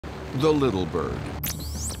the Little Bird.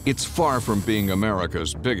 It's far from being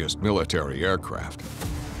America's biggest military aircraft.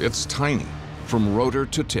 It's tiny. From rotor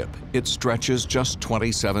to tip, it stretches just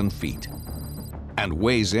 27 feet and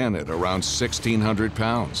weighs in at around 1,600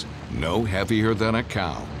 pounds, no heavier than a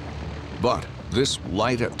cow. But this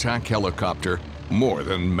light attack helicopter more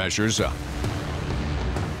than measures up.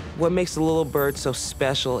 What makes the Little Bird so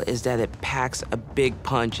special is that it packs a big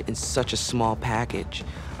punch in such a small package.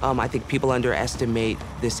 I think people underestimate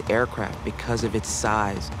this aircraft because of its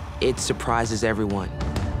size. It surprises everyone.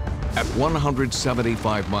 At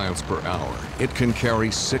 175 miles per hour, it can carry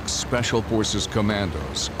 6 Special Forces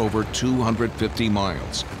commandos over 250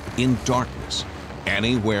 miles in darkness,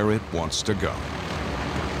 anywhere it wants to go.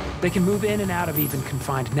 They can move in and out of even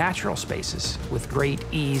confined natural spaces with great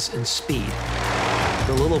ease and speed.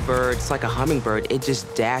 The Little Bird, it's like a hummingbird. It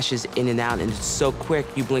just dashes in and out, and it's so quick,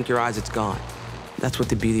 you blink your eyes, it's gone. That's what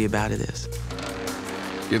the beauty about it is.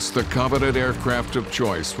 It's the coveted aircraft of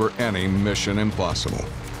choice for any mission impossible.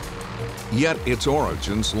 Yet its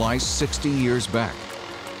origins lie 60 years back,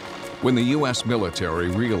 when the U.S. military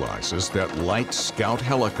realizes that light scout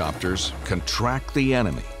helicopters can track the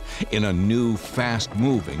enemy in a new,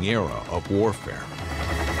 fast-moving era of warfare.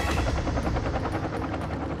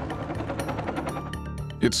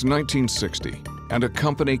 It's 1960, and a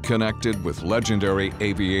company connected with legendary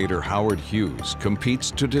aviator Howard Hughes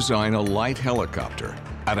competes to design a light helicopter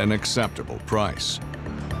at an acceptable price.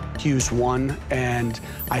 Hughes won, and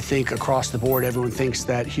I think across the board, everyone thinks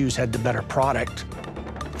that Hughes had the better product.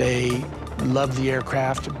 They love the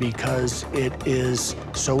aircraft because it is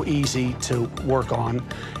so easy to work on.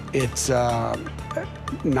 It's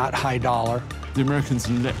not high dollar. The Americans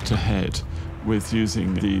leapt ahead with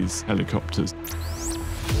using these helicopters.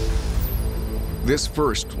 This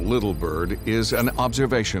first Little Bird is an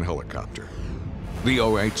observation helicopter, the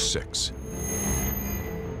OH-6.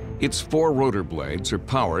 Its 4 rotor blades are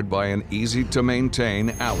powered by an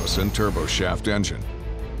easy-to-maintain Allison turboshaft engine.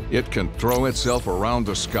 It can throw itself around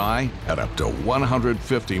the sky at up to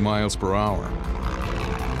 150 miles per hour.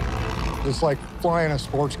 It's like flying a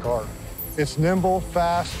sports car. It's nimble,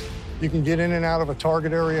 fast. You can get in and out of a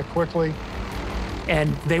target area quickly.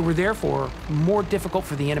 And they were therefore more difficult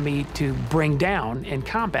for the enemy to bring down in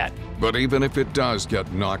combat. But even if it does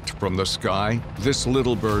get knocked from the sky, this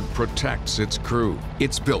Little Bird protects its crew.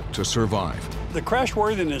 It's built to survive. The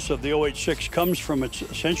crashworthiness of the OH-6 comes from its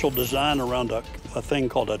essential design around a thing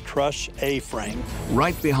called a truss A-frame.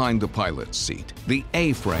 Right behind the pilot's seat, the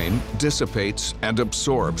A-frame dissipates and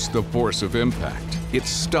absorbs the force of impact. It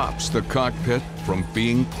stops the cockpit from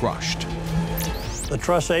being crushed. The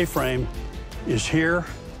truss A-frame is here,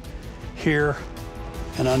 here,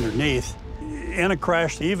 and underneath. In a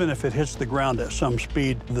crash, even if it hits the ground at some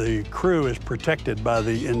speed, the crew is protected by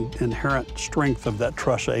the inherent strength of that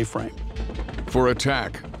truss A-frame. For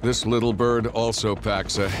attack, this Little Bird also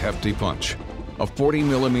packs a hefty punch, a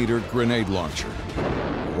 40-millimeter grenade launcher,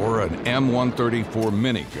 or an M134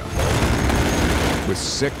 minigun with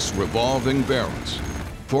 6 revolving barrels,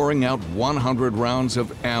 pouring out 100 rounds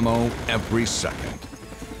of ammo every second.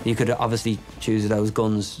 You could obviously choose those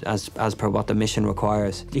guns as per what the mission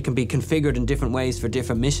requires. You can be configured in different ways for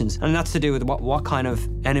different missions, and that's to do with what kind of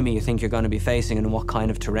enemy you think you're going to be facing and what kind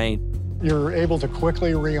of terrain. You're able to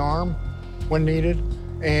quickly rearm when needed,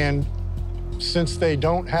 and since they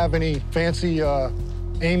don't have any fancy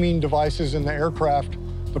aiming devices in the aircraft,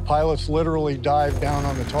 the pilots literally dive down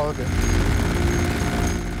on the target.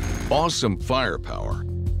 Awesome firepower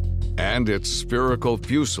and its spherical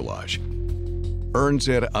fuselage earns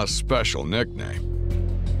it a special nickname.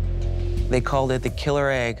 They called it the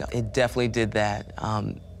killer egg. It definitely did that.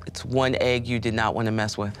 It's one egg you did not want to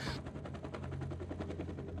mess with.